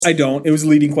I don't. It was a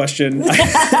leading question.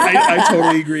 I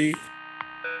totally agree.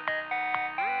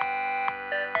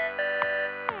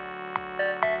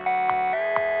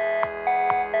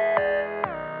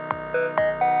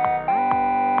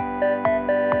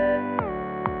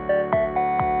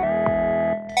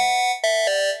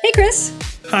 Hey, Chris.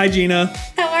 Hi, Gina.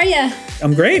 How are you?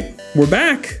 I'm great. We're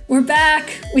back. We're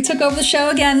back. We took over the show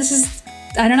again. This is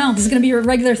going to be a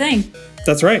regular thing.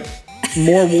 That's right.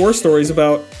 More war stories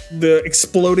about the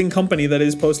exploding company that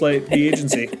is Postlight, the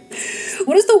agency.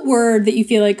 What is the word that you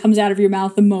feel like comes out of your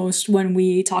mouth the most when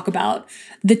we talk about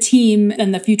the team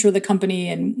and the future of the company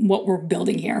and what we're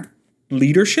building here?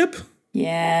 Leadership?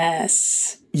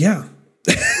 Yes. Yeah.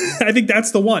 I think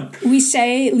that's the one. We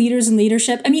say leaders and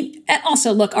leadership. I mean,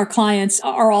 also, look, our clients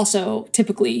are also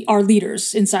typically our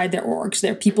leaders inside their orgs.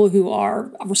 They're people who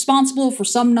are responsible for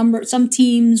some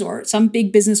teams or some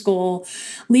big business goal.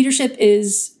 Leadership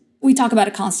is, we talk about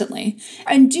it constantly.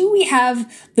 And do we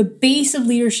have the base of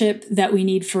leadership that we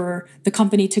need for the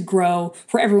company to grow,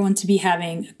 for everyone to be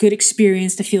having a good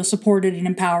experience, to feel supported and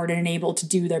empowered and able to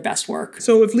do their best work?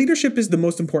 So if leadership is the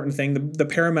most important thing, the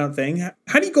paramount thing,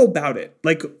 how do you go about it?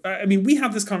 Like, I mean, we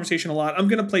have this conversation a lot. I'm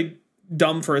going to play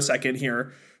dumb for a second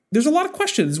here. There's a lot of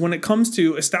questions when it comes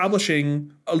to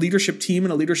establishing a leadership team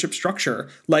and a leadership structure.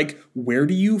 Like, where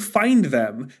do you find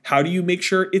them? How do you make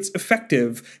sure it's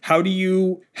effective? How do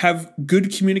you have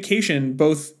good communication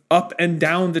both up and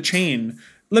down the chain?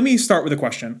 Let me start with a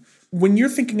question. When you're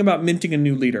thinking about minting a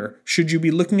new leader, should you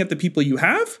be looking at the people you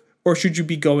have or should you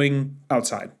be going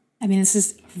outside? I mean, this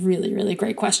is a really, really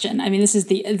great question. I mean, this is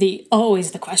the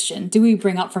always the question. Do we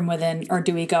bring up from within or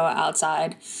do we go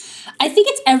outside? I think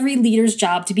it's every leader's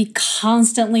job to be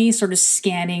constantly sort of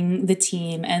scanning the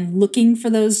team and looking for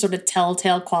those sort of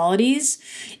telltale qualities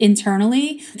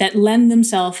internally that lend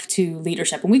themselves to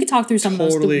leadership. And we could talk through some of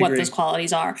those, what those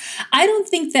qualities are. I don't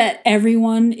think that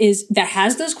everyone that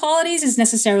has those qualities is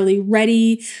necessarily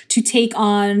ready to take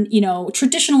on,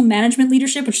 traditional management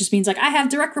leadership, which just means like I have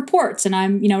direct reports and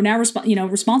I'm, now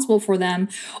responsible for them.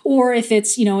 Or if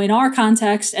it's, in our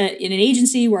context in an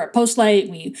agency, we're at Postlight,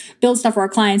 we build stuff for our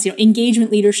clients,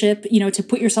 engagement leadership, to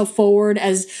put yourself forward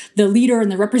as the leader and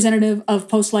the representative of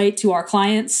Postlight to our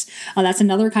clients. That's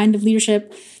another kind of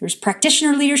leadership. There's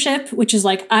practitioner leadership, which is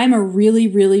like, I'm a really,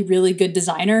 really, really good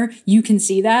designer. You can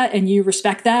see that and you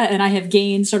respect that. And I have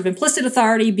gained sort of implicit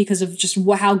authority because of just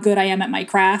how good I am at my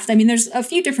craft. I mean, there's a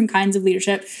few different kinds of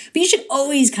leadership, but you should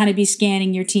always kind of be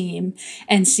scanning your team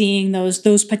and seeing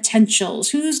those potentials.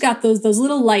 Who's got those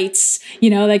little lights,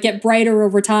 that get brighter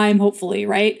over time, hopefully,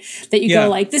 right? That you go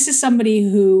like, this is somebody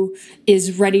who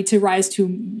is ready to rise to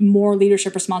more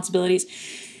leadership responsibilities.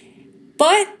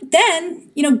 But then,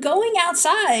 going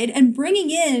outside and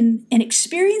bringing in an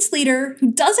experienced leader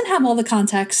who doesn't have all the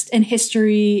context and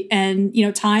history and,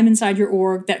 time inside your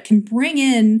org that can bring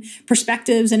in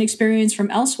perspectives and experience from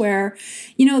elsewhere,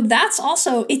 that's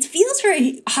also, it feels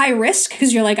very high risk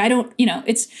because you're like,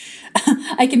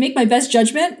 I can make my best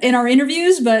judgment in our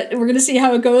interviews, but we're going to see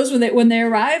how it goes when they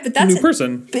arrive. But that's a new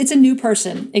person. It's a new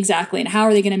person, exactly. And how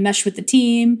are they going to mesh with the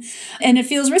team? And it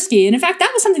feels risky. And in fact,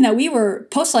 that was something that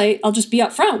Postlight, I'll just be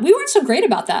upfront, we weren't so great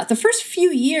about that. The first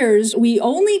few years, we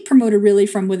only promoted really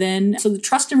from within. So the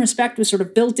trust and respect was sort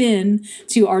of built in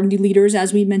to our new leaders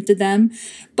as we minted them.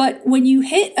 But when you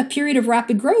hit a period of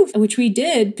rapid growth, which we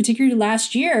did, particularly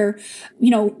last year,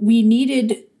 we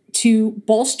needed to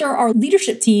bolster our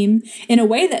leadership team in a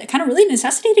way that kind of really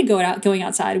necessitated going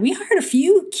outside. We hired a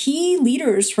few key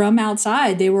leaders from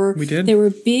outside. They were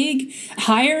big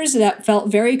hires that felt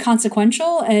very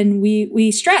consequential, and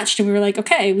we stretched and we were like,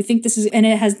 okay, we think this is, and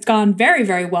it has gone very,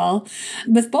 very well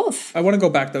with both. I want to go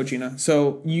back though, Gina.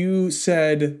 So you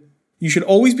said you should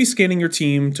always be scanning your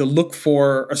team to look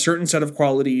for a certain set of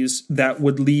qualities that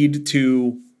would lead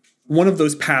to one of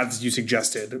those paths you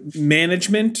suggested: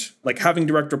 management, like having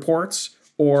direct reports,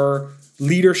 or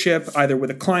leadership, either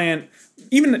with a client,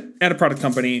 even at a product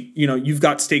company. You've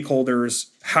got stakeholders.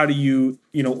 How do you,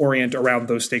 orient around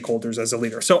those stakeholders as a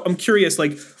leader? So I'm curious,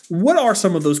 like, what are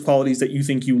some of those qualities that you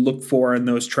think you look for in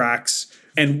those tracks,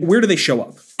 and where do they show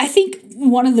up? I think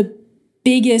one of the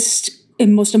biggest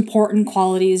and most important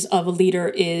qualities of a leader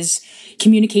is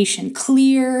communication,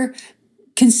 clear,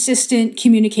 consistent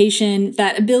communication,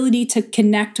 that ability to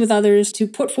connect with others, to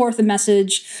put forth a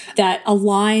message that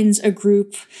aligns a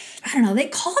group. I don't know, they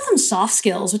call them soft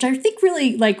skills, which I think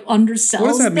really undersells them. What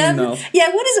does that mean though?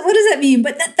 Yeah, what does that mean?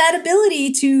 But that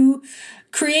ability to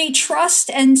create trust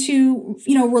and to,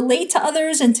 relate to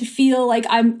others and to feel like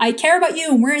I care about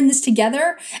you and we're in this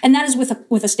together. And that is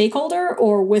with a stakeholder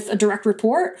or with a direct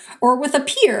report or with a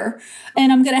peer.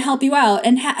 And I'm going to help you out.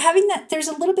 And having that, there's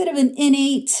a little bit of an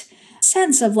innate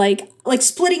sense of like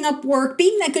splitting up work,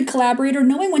 being that good collaborator,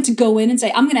 knowing when to go in and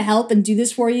say, I'm going to help and do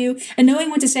this for you. And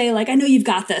knowing when to say, like, I know you've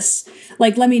got this.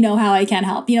 Like, let me know how I can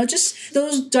help. Just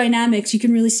those dynamics, you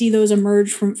can really see those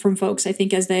emerge from folks, I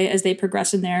think, as they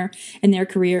progress in their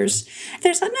careers.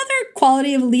 There's another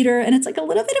quality of a leader, and it's like a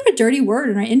little bit of a dirty word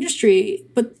in our industry,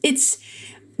 but it's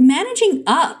managing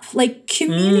up, like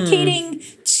communicating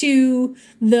to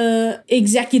the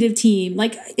executive team.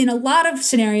 Like in a lot of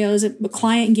scenarios,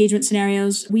 client engagement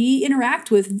scenarios, we interact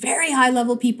with very high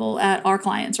level people at our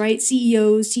clients, right?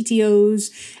 CEOs, CTOs,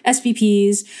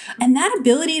 SVPs, and that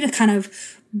ability to kind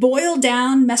of boil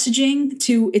down messaging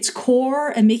to its core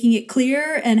and making it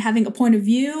clear and having a point of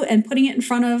view and putting it in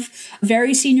front of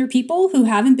very senior people who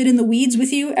haven't been in the weeds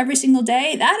with you every single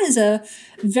day. That is a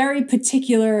very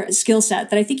particular skill set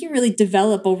that I think you really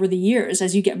develop over the years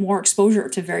as you get more exposure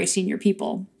to very senior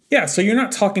people. Yeah. So you're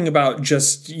not talking about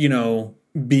just,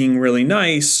 being really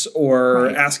nice or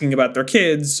asking about their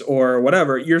kids or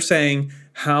whatever. You're saying,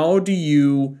 how do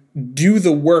you do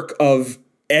the work of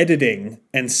editing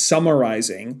and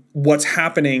summarizing what's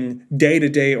happening day to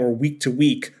day or week to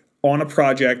week on a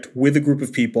project with a group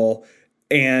of people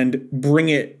and bring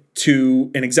it to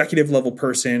an executive level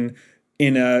person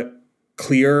in a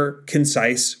clear,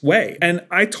 concise way? And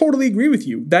I totally agree with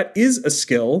you. That is a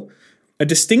skill, a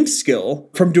distinct skill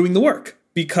from doing the work,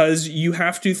 because you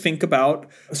have to think about,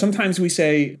 sometimes we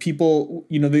say people,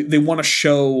 they want to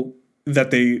show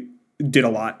that they did a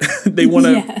lot. They want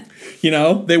to,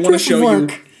 they want to show you.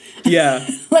 Yeah.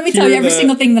 Let me tell you every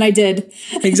single thing that I did.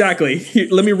 Exactly.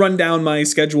 Let me run down my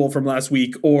schedule from last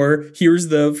week, or here's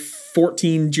the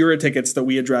 14 Jira tickets that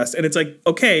we addressed. And it's like,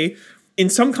 okay, in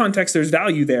some context, there's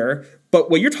value there. But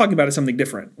what you're talking about is something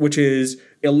different, which is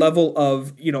a level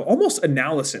of, almost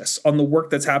analysis on the work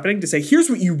that's happening to say, here's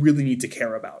what you really need to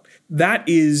care about. That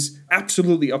is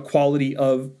absolutely a quality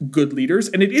of good leaders.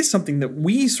 And it is something that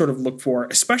we sort of look for,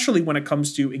 especially when it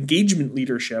comes to engagement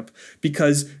leadership,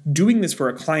 because doing this for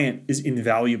a client is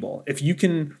invaluable. If you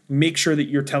can make sure that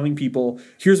you're telling people,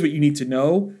 here's what you need to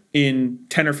know in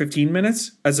 10 or 15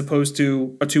 minutes, as opposed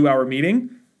to a 2-hour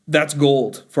meeting, that's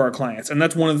gold for our clients. And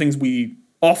that's one of the things we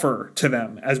offer to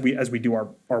them as we do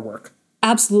our work.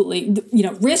 Absolutely.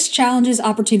 Risk, challenges,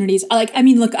 opportunities.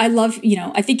 Look, I love,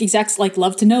 I think execs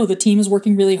love to know the team is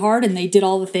working really hard and they did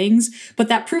all the things, but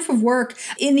that proof of work,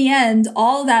 in the end,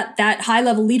 all that high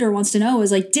level leader wants to know is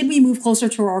did we move closer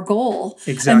to our goal?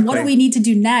 Exactly. And what do we need to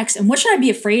do next? And what should I be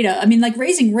afraid of?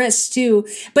 Raising risks too,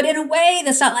 but in a way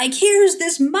that's not here's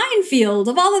this minefield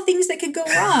of all the things that could go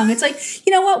wrong. It's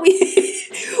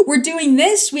what we're doing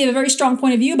this. We have a very strong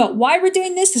point of view about why we're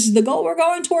doing this. This is the goal we're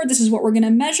going toward. This is what we're going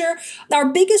to measure. Our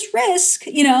biggest risk,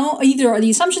 either are the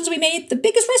assumptions we made, the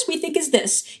biggest risk we think is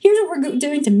this. Here's what we're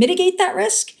doing to mitigate that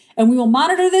risk. And we will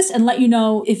monitor this and let you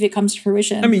know if it comes to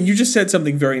fruition. You just said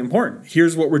something very important.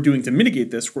 Here's what we're doing to mitigate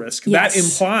this risk. Yes. That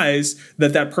implies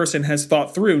that person has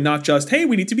thought through not just, hey,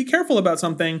 we need to be careful about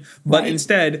something, but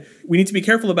instead we need to be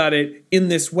careful about it in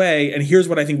this way. And here's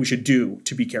what I think we should do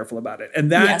to be careful about it.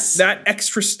 And that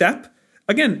extra step,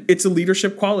 again, it's a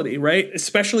leadership quality, right?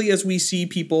 Especially as we see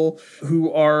people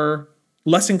who are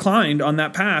less inclined on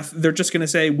that path, they're just going to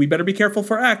say, we better be careful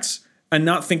for X and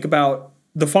not think about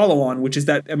the follow-on, which is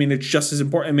that, it's just as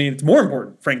important. It's more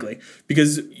important, frankly,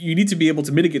 because you need to be able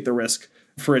to mitigate the risk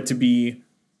for it to be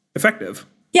effective.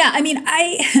 Yeah,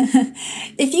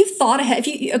 if you've thought ahead,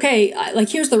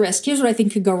 here's the risk, here's what I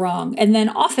think could go wrong. And then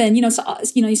often, you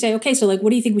say, okay, so what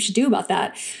do you think we should do about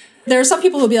that? There are some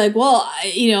people who'll be like, well,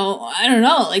 I don't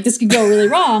know, this could go really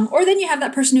wrong. Or then you have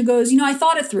that person who goes, I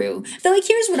thought it through. They're like,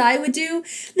 here's what I would do.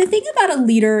 The thing about a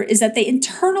leader is that they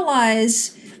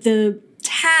internalize the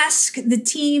task, the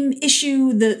team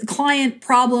issue, the client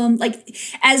problem,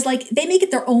 as they make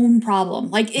it their own problem.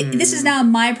 This is now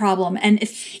my problem. And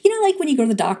if, when you go to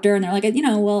the doctor and they're like,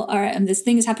 well, all right, this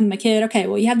thing is happening to my kid. Okay,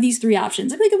 well, you have these 3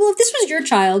 options. I'm like, well, if this was your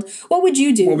child, what would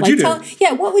you do? What would you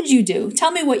do? What would you do?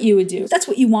 Tell me what you would do. That's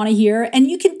what you want to hear.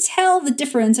 And you can tell the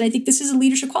difference. And I think this is a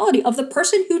leadership quality of the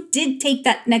person who did take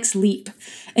that next leap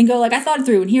and go I thought it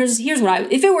through. And here's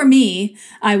what if it were me,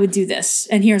 I would do this.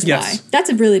 And here's why.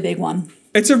 That's a really big one.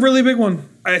 It's a really big one.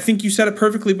 I think you said it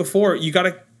perfectly before. You got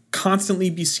to constantly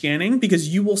be scanning, because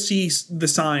you will see the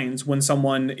signs when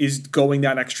someone is going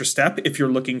that extra step if you're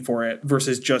looking for it,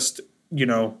 versus just,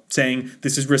 saying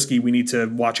this is risky, we need to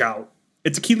watch out.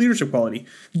 It's a key leadership quality.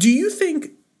 Do you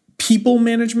think people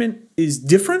management is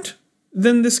different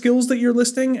than the skills that you're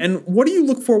listing? And what do you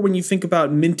look for when you think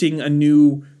about minting a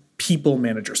new people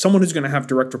manager, someone who's going to have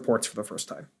direct reports for the first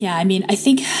time? Yeah, I mean, I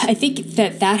think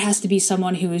that has to be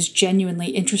someone who is genuinely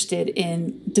interested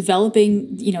in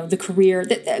developing, the career.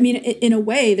 That, I mean, in a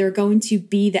way, they're going to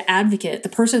be the advocate, the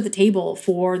person at the table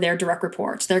for their direct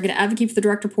reports. They're going to advocate for the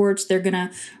direct reports. They're going to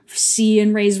see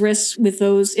and raise risks with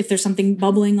those. If there's something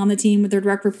bubbling on the team with their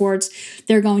direct reports,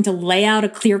 they're going to lay out a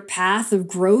clear path of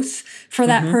growth for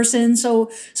that person.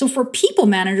 So for people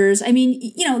managers, I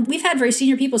mean, we've had very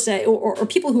senior people say, or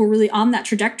people who are really on that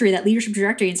trajectory, that leadership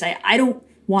trajectory, and say, I don't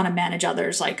want to manage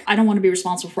others. Like, I don't want to be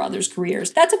responsible for others'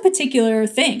 careers. That's a particular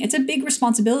thing. It's a big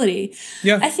responsibility.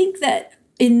 Yeah. I think that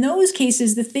in those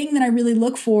cases, the thing that I really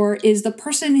look for is the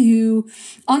person who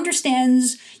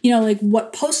understands, like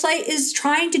what Postlight is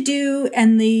trying to do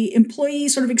and the employee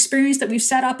sort of experience that we've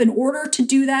set up in order to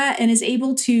do that, and is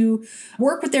able to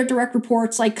work with their direct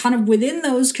reports, like kind of within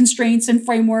those constraints and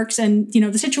frameworks and,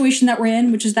 the situation that we're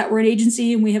in, which is that we're an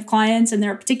agency and we have clients and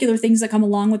there are particular things that come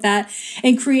along with that,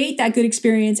 and create that good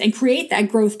experience and create that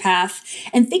growth path,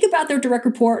 and think about their direct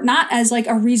report not as like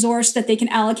a resource that they can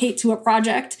allocate to a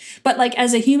project, but like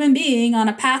as a human being on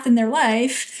a path in their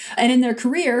life and in their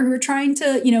career who are trying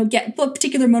to, get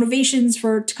particular motivations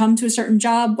to come to a certain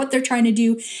job, what they're trying to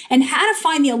do, and how to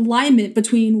find the alignment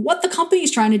between what the company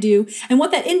is trying to do and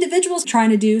what that individual is trying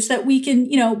to do, so that we can,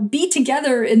 be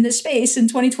together in this space in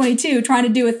 2022 trying to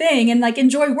do a thing and like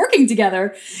enjoy working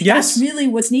together. Yes. That's really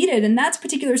what's needed. And that's a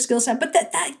particular skill set. But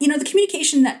that the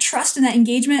communication, that trust and that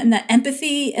engagement and that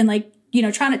empathy and like,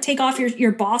 trying to take off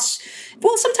your boss.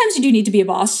 Well, sometimes you do need to be a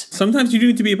boss. Sometimes you do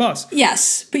need to be a boss.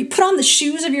 Yes. But you put on the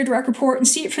shoes of your direct report and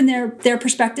see it from their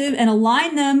perspective and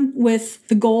align them with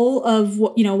the goal of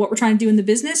what we're trying to do in the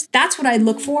business. That's what I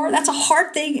look for. That's a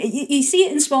hard thing. You see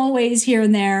it in small ways here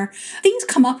and there. Things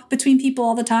come up between people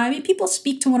all the time. I mean, people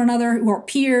speak to one another who are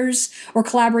peers or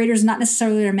collaborators, not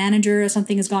necessarily their manager, if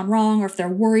something has gone wrong or if they're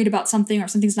worried about something or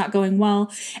if something's not going well.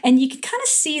 And you can kind of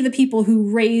see the people who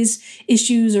raise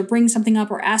issues or bring something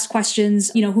up or ask questions,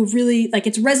 who really like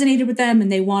it's resonated with them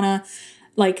and they want to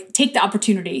like take the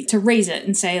opportunity to raise it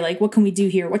and say like, what can we do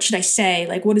here? What should I say?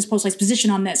 Like, what is Postlight's position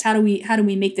on this? How do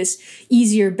we make this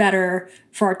easier, better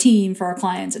for our team, for our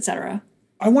clients, et cetera?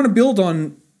 I want to build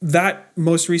on that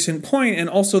most recent point and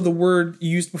also the word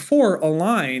used before,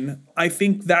 align. I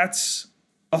think that's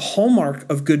a hallmark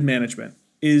of good management,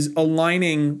 is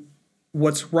aligning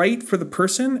what's right for the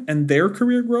person and their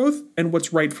career growth and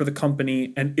what's right for the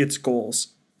company and its goals.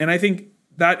 And I think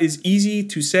that is easy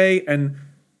to say and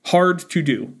hard to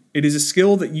do. It is a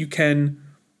skill that you can,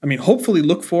 hopefully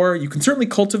look for. You can certainly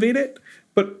cultivate it,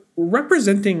 but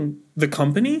representing the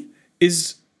company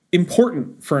is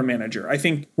important for a manager. I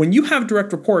think when you have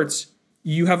direct reports,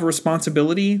 you have a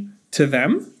responsibility to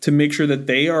them to make sure that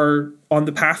they are on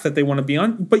the path that they want to be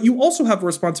on. But you also have a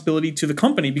responsibility to the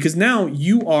company, because now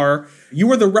you are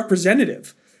the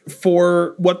representative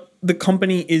for what the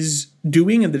company is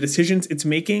doing and the decisions it's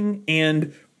making.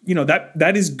 And,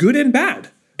 that is good and bad.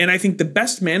 And I think the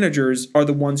best managers are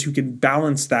the ones who can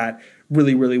balance that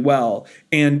really, really well.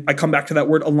 And I come back to that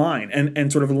word align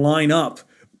and sort of line up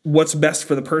what's best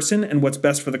for the person and what's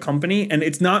best for the company. And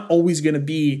it's not always going to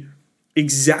be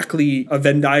exactly a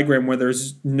Venn diagram where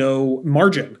there's no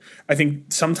margin. I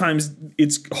think sometimes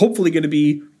it's hopefully going to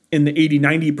be in the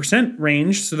 80-90%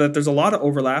 range so that there's a lot of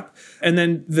overlap. And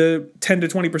then the 10 to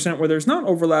 20% where there's not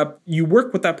overlap, you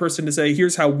work with that person to say,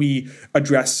 here's how we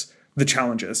address the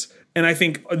challenges. And I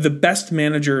think the best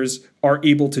managers are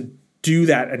able to do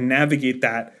that and navigate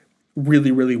that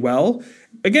really, really well.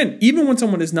 Again, even when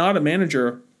someone is not a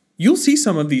manager, you'll see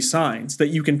some of these signs that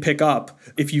you can pick up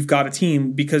if you've got a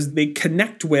team, because they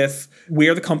connect with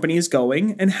where the company is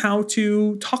going and how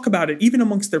to talk about it, even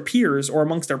amongst their peers or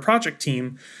amongst their project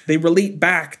team. They relate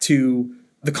back to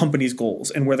the company's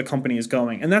goals and where the company is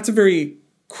going. And that's a very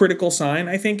critical sign,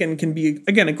 I think, and can be,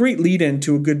 again, a great lead-in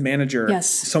to a good manager. Yes.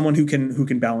 Someone who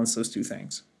can balance those two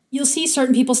things. You'll see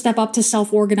certain people step up to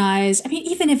self-organize. I mean,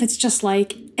 even if it's just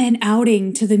like an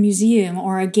outing to the museum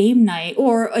or a game night,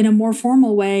 or in a more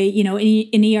formal way,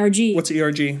 in ERG. What's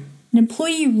ERG? An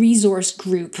employee resource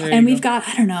group. And we've got,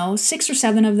 6 or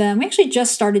 7 of them. We actually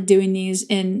just started doing these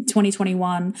in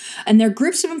 2021. And they're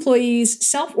groups of employees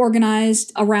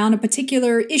self-organized around a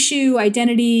particular issue,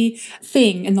 identity,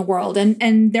 thing in the world.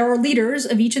 And there are leaders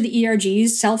of each of the ERGs,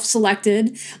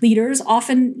 self-selected leaders,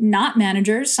 often not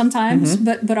managers sometimes,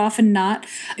 but often not,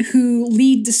 who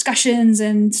lead discussions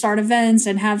and start events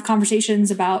and have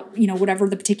conversations about, whatever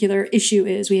the particular issue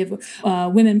is. We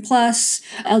have Women Plus,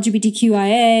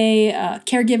 LGBTQIA, elderly,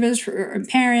 caregivers for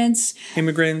parents,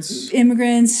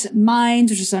 immigrants,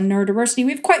 minds, which is on neurodiversity.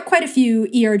 We have quite a few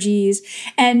ERGs,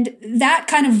 and that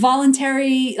kind of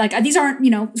voluntary, like these aren't,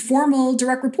 formal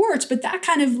direct reports, but that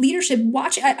kind of leadership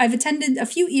I've attended a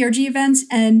few ERG events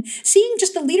and seeing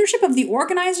just the leadership of the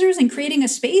organizers and creating a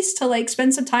space to like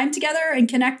spend some time together and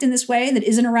connect in this way that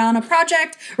isn't around a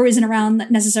project or isn't around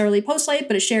necessarily Postlight,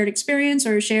 but a shared experience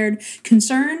or a shared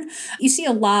concern. You see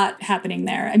a lot happening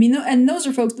there. I mean, and those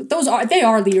are folks, they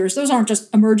are leaders. Those aren't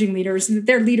just emerging leaders.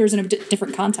 They're leaders in a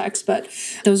different context, but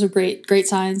those are great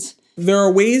signs. There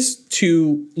are ways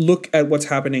to look at what's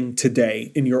happening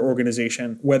today in your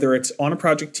organization, whether it's on a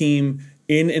project team,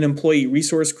 in an employee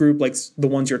resource group like the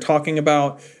ones you're talking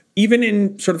about, even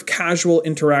in sort of casual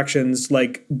interactions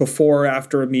like before or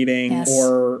after a meeting, yes,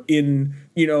 or in,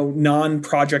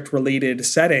 non-project related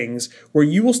settings where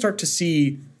you will start to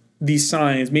see these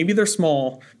signs. Maybe they're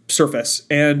small, surface,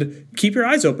 and keep your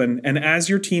eyes open. And as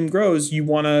your team grows, you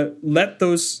want to let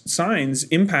those signs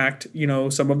impact,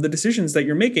 some of the decisions that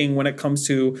you're making when it comes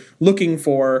to looking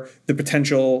for the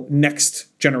potential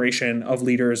next generation of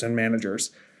leaders and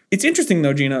managers. It's interesting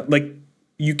though, Gina, like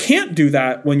you can't do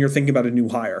that when you're thinking about a new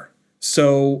hire.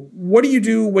 So what do you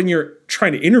do when you're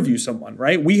trying to interview someone,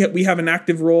 right? We have an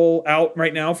active role out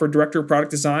right now for director of product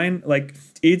design. Like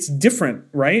it's different,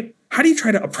 right? How do you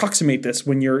try to approximate this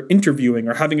when you're interviewing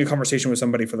or having a conversation with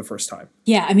somebody for the first time?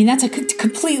 Yeah, I mean, that's a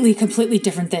completely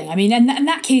different thing. I mean, in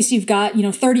that case, you've got,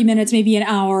 30 minutes, maybe an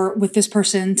hour with this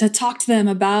person to talk to them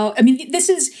about, I mean, this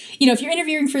is, if you're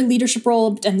interviewing for a leadership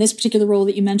role and this particular role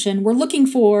that you mentioned, we're looking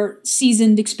for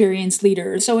seasoned, experienced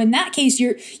leaders. So in that case,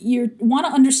 you want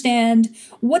to understand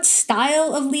what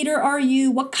style of leader are you?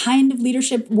 What kind of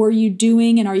leadership were you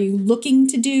doing and are you looking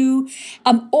to do?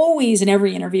 Always in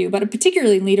every interview, but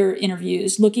particularly in leader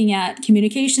interviews, looking at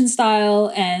communication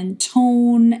style and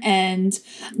tone and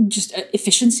just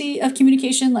efficiency of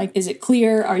communication. Like, is it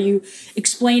clear? Are you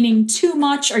explaining too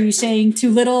much? Are you saying too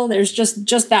little? There's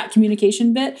just that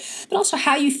communication bit, but also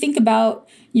how you think about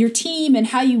your team and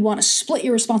how you want to split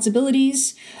your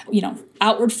responsibilities,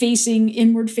 outward facing,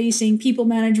 inward facing, people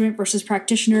management versus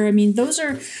practitioner. I mean,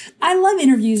 I love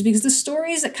interviews because the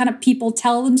stories that kind of people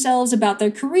tell themselves about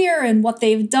their career and what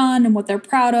they've done and what they're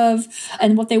proud of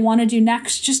and what they want to do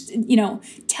next, just,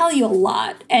 tell you a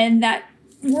lot. And that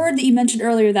word that you mentioned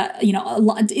earlier, that,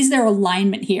 is there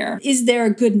alignment here? Is there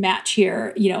a good match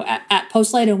here, at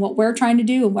Postlight and what we're trying to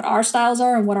do and what our styles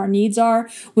are and what our needs are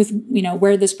with,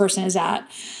 where this person is at?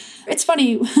 It's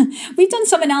funny, we've done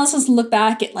some analysis to look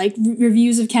back at like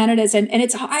reviews of candidates and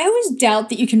I always doubt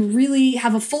that you can really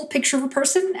have a full picture of a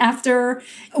person after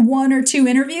one or two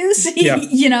interviews,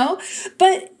 yeah.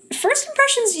 But first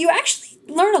impressions, you actually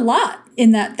learn a lot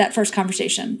in that first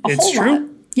conversation. It's whole true. lot.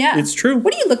 Yeah. It's true.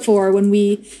 What do you look for when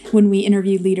we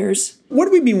interview leaders? What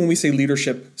do we mean when we say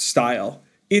leadership style?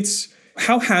 It's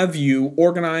how have you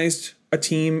organized a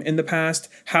team in the past?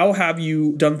 How have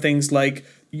you done things like,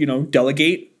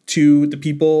 delegate to the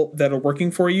people that are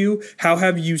working for you? How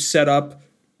have you set up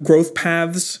growth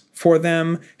paths for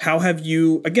them? How have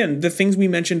you, again, the things we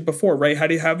mentioned before, right? How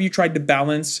have you tried to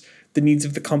balance the needs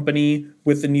of the company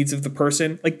with the needs of the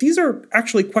person? Like, these are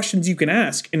actually questions you can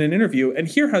ask in an interview and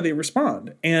hear how they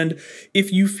respond. And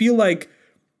if you feel like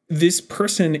this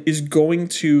person is going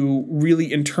to really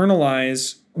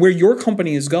internalize where your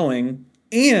company is going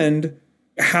and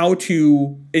how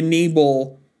to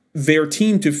enable their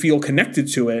team to feel connected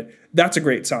to it, that's a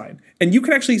great sign. And you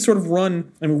can actually sort of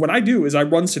what I do is I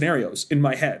run scenarios in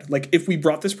my head. Like, if we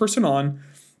brought this person on,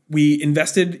 we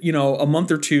invested, a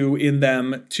month or two in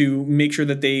them to make sure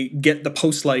that they get the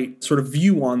Postlight sort of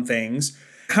view on things.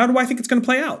 How do I think it's going to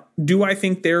play out? Do I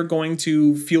think they're going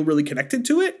to feel really connected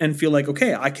to it and feel like,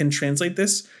 okay, I can translate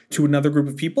this to another group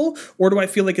of people? Or do I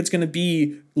feel like it's going to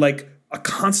be like a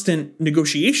constant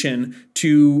negotiation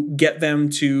to get them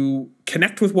to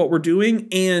connect with what we're doing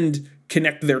and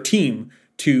connect their team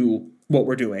to what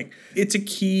we're doing? It's a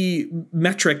key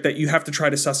metric that you have to try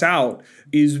to suss out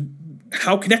is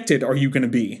how connected are you going to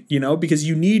be, because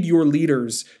you need your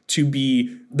leaders to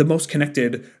be the most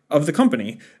connected of the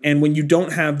company. And when you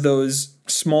don't have those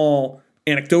small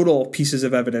anecdotal pieces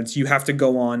of evidence, you have to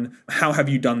go on, how have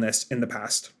you done this in the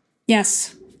past?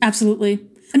 Yes, absolutely.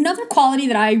 Another quality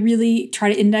that I really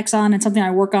try to index on and something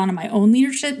I work on in my own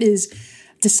leadership is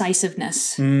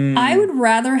decisiveness. I would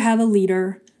rather have a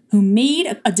leader who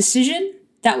made a decision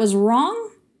that was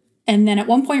wrong and then at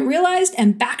one point realized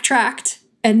and backtracked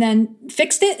and then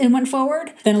fixed it and went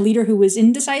forward than a leader who was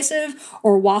indecisive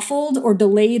or waffled or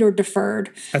delayed or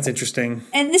deferred. That's interesting.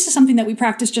 And this is something that we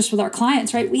practice just with our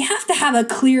clients, right? We have to have a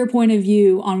clear point of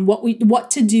view on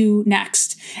what to do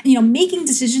next. Making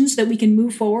decisions so that we can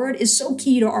move forward is so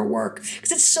key to our work,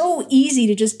 because it's so easy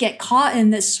to just get caught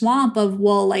in this swamp of,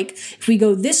 if we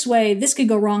go this way, this could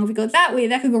go wrong. If we go that way,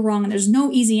 that could go wrong. And there's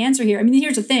no easy answer here. I mean,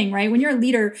 here's the thing, right? When you're a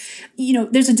leader,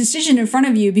 there's a decision in front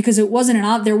of you because there wasn't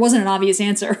an obvious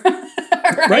answer.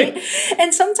 Right?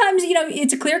 And sometimes,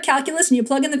 it's a clear calculus and you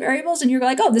plug in the variables and you're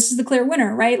like, oh, this is the clear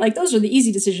winner, right? Like those are the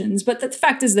easy decisions. But the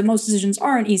fact is that most decisions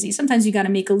aren't easy. Sometimes you got to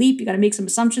make a leap. You got to make some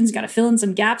assumptions. You got to fill in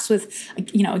some gaps with,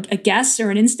 a guess or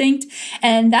an instinct.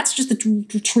 And that's just the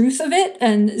truth of it.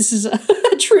 And this is a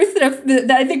truth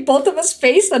that I think both of us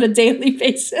face on a daily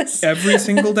basis. Every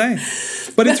single day.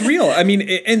 But it's real. I mean,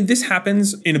 and this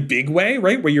happens in a big way,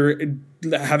 right? Where you're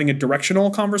having a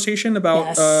directional conversation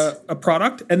about a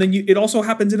product. And then it also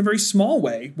happens in a very small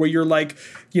way where you're like,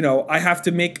 I have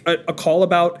to make a call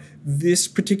about this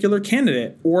particular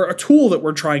candidate or a tool that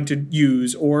we're trying to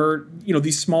use, or,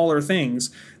 these smaller things.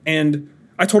 And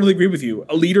I totally agree with you.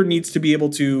 A leader needs to be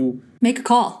able to make a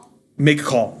call.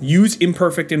 Use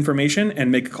imperfect information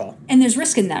and make a call. And there's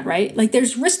risk in that, right? Like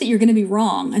there's risk that you're going to be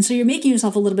wrong. And so you're making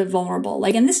yourself a little bit vulnerable.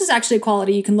 And this is actually a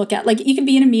quality you can look at. Like you can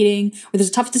be in a meeting where there's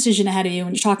a tough decision ahead of you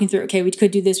and you're talking through, okay, we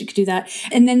could do this, we could do that.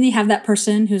 And then you have that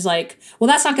person who's like, well,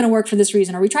 that's not going to work for this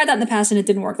reason. Or we tried that in the past and it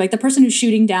didn't work. Like the person who's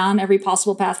shooting down every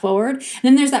possible path forward. And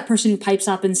then there's that person who pipes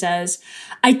up and says,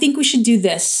 I think we should do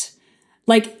this.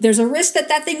 Like there's a risk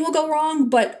that thing will go wrong,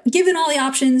 but given all the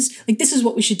options, like this is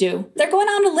what we should do. They're going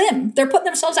on a limb. They're putting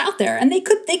themselves out there and they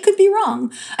could be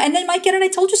wrong. And they might get an I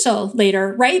told you so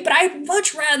later, right? But I'd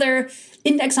much rather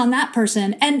index on that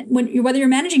person. And whether you're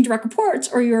managing direct reports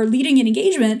or you're leading an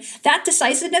engagement, that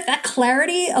decisiveness, that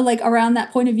clarity around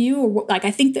that point of view, or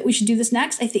I think that we should do this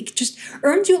next, I think just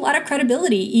earns you a lot of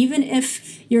credibility, even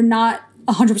if you're not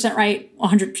 100% right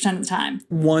 100% of the time.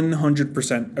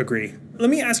 100% agree. Let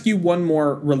me ask you one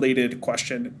more related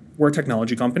question. We're a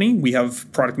technology company. We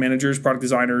have product managers, product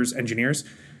designers, engineers.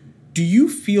 Do you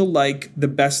feel like the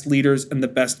best leaders and the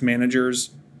best managers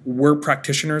were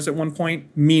practitioners at one point?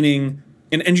 Meaning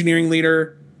an engineering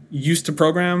leader used to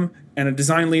program and a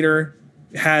design leader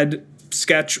had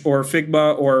Sketch or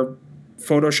Figma or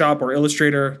Photoshop or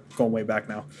Illustrator, going way back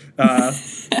now,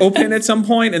 open at some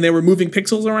point and they were moving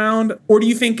pixels around? Or do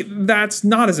you think that's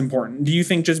not as important? Do you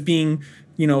think just being,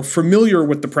 familiar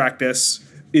with the practice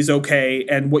is okay,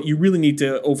 and what you really need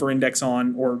to over-index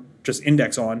on or just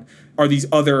index on are these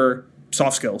other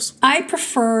soft skills? I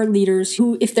prefer leaders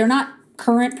who, if they're not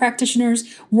current practitioners,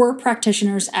 were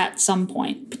practitioners at some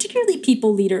point, particularly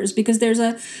people leaders, because there's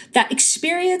that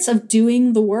experience of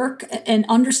doing the work and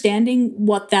understanding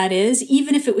what that is,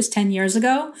 even if it was 10 years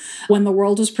ago when the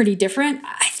world was pretty different.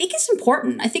 I think it's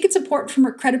important. I think it's important from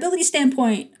a credibility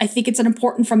standpoint. I think it's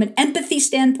important from an empathy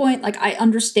standpoint. Like I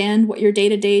understand what your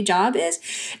day-to-day job is.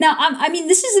 Now,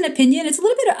 this is an opinion. It's a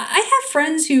little bit, I have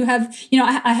friends who have,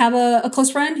 I have a close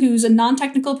friend who's a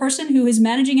non-technical person who is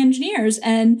managing engineers,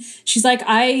 and she's like,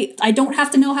 I don't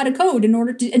have to know how to code in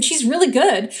order to, and she's really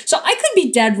good. So I could be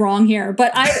dead wrong here,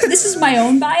 but this is my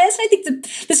own bias. I think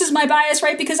that this is my bias,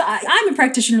 right? Because I'm a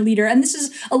practitioner leader, and this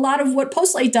is a lot of what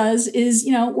Postlight does is,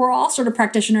 we're all sort of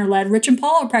practitioner led. Rich and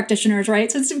Paul are practitioners,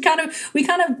 right? So it's we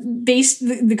kind of based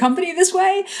the company this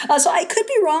way. So I could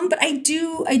be wrong, but I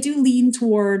do lean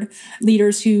toward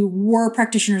leaders who were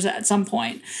practitioners at some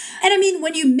point. And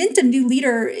when you mint a new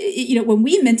leader, when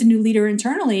we mint a new leader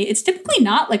internally, it's typically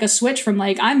not like a switch from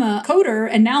like, I'm a coder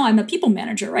and now I'm a people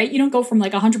manager, right? You don't go from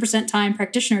like 100% time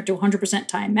practitioner to 100%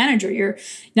 time manager.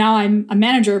 Now I'm a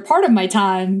manager part of my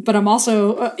time, but I'm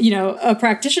also, a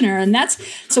practitioner. And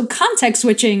so context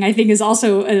switching, I think, is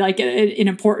also an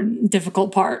important,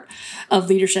 difficult part of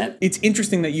leadership. It's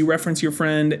interesting that you reference your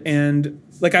friend, and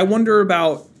I wonder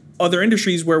about other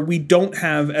industries where we don't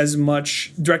have as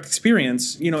much direct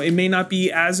experience. It may not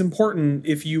be as important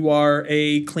if you are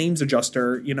a claims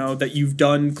adjuster, that you've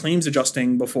done claims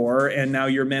adjusting before and now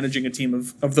you're managing a team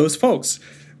of those folks.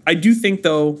 I do think,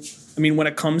 though, when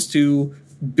it comes to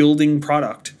building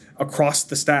product across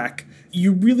the stack,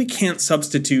 you really can't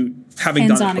substitute having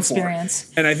done it before.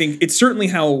 Experience. And I think it's certainly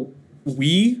how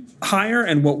we hire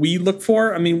and what we look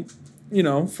for.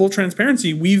 Full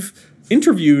transparency, we've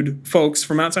interviewed folks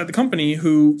from outside the company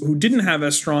who didn't have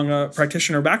as strong a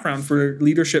practitioner background for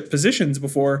leadership positions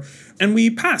before, and we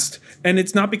passed. And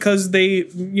it's not because they,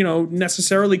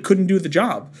 necessarily couldn't do the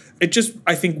job. It just,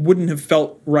 I think, wouldn't have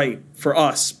felt right for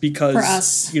us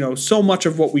because, so much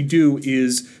of what we do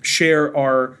is share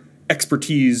our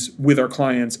expertise with our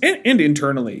clients and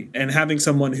internally. And having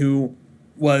someone who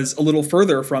was a little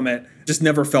further from it just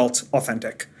never felt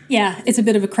authentic. Yeah, it's a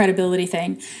bit of a credibility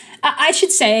thing. I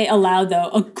should say aloud,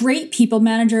 though, a great people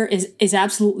manager is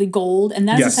absolutely gold. And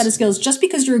that is a set of skills. Just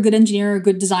because you're a good engineer, a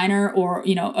good designer, or,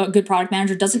 a good product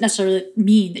manager doesn't necessarily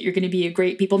mean that you're going to be a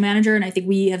great people manager. And I think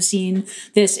we have seen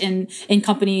this in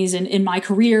companies and in my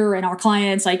career and our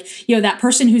clients, like, that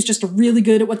person who's just really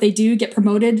good at what they do get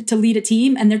promoted to lead a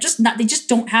team. And they just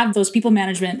don't have those people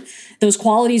management, those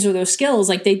qualities or those skills.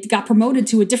 Like they got promoted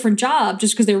to a different job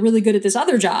just because they're really good at this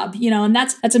other job, and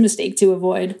that's a mistake to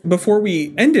avoid. Before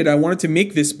we ended, I wanted to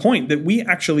make this point that we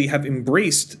actually have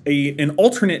embraced an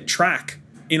alternate track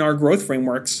in our growth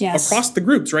frameworks across the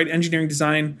groups, right? Engineering,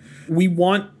 design. We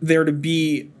want there to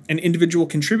be an individual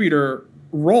contributor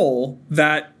role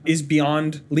that is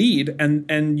beyond lead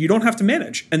and you don't have to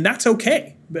manage. And that's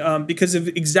okay because of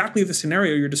exactly the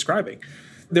scenario you're describing.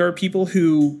 There are people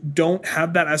who don't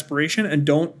have that aspiration and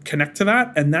don't connect to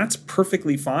that, and that's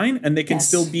perfectly fine. And they can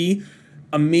still be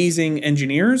amazing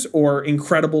engineers or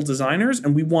incredible designers,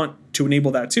 and we want to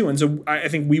enable that too. And so I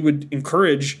think we would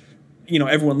encourage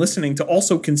everyone listening to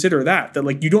also consider that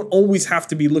like you don't always have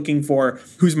to be looking for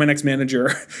who's my next manager.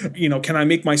 Can I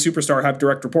make my superstar have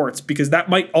direct reports? Because that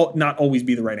might not always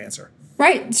be the right answer.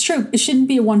 Right, it's true. It shouldn't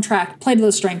be a one track. Play to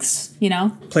those strengths.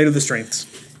 Play to the strengths.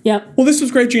 Yep. Well, this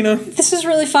was great, Gina. This was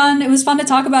really fun. It was fun to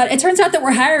talk about. It turns out that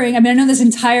we're hiring. I mean, I know this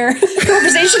entire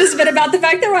conversation has been about the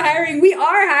fact that we're hiring. We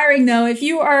are hiring, though. If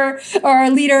you are a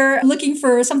leader looking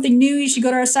for something new, you should go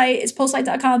to our site. It's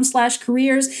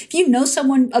postlight.com/careers. If you know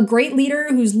someone, a great leader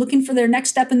who's looking for their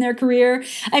next step in their career,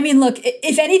 I mean, look,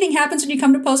 if anything happens when you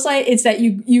come to Postlight, it's that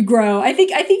you grow. I think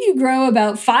you grow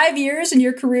about 5 years in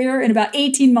your career in about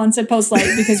 18 months at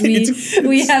Postlight because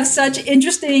we have such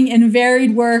interesting and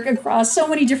varied work across so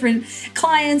many different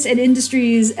clients and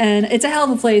industries, and it's a hell of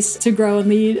a place to grow and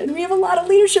lead, and we have a lot of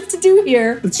leadership to do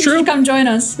here. It's true. Come join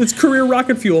us. It's career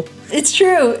rocket fuel. It's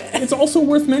true. It's also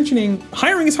worth mentioning,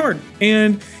 hiring is hard,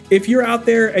 and if you're out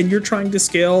there and you're trying to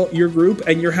scale your group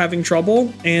and you're having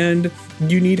trouble and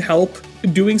you need help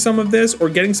doing some of this or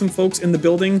getting some folks in the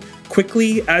building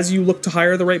quickly as you look to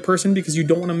hire the right person because you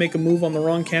don't want to make a move on the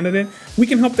wrong candidate, we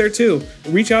can help there too.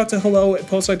 Reach out to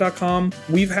hello@postlight.com.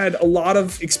 We've had a lot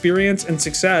of experience and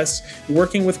success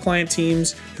working with client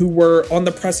teams who were on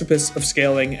the precipice of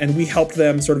scaling, and we helped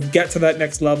them sort of get to that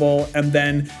next level and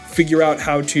then figure out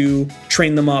how to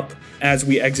train them up as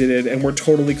we exited, and we're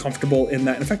totally comfortable in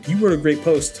that. In fact, you wrote a great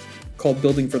post called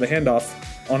Building for the Handoff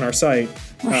on our site.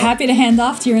 We're happy to hand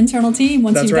off to your internal team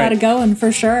once you've got it going,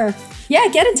 for sure. Yeah,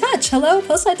 get in touch. Hello,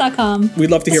 postlight.com.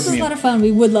 We'd love to hear from you. This was a lot of fun.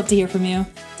 We would love to hear from you.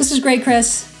 This was great,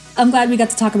 Chris. I'm glad we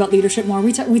got to talk about leadership more.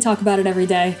 We talk about it every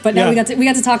day, but now we got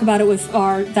to talk about it with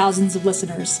our thousands of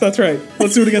listeners. That's right.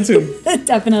 Let's do it again soon.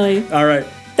 Definitely. All right.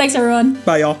 Thanks, everyone.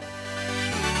 Bye, y'all.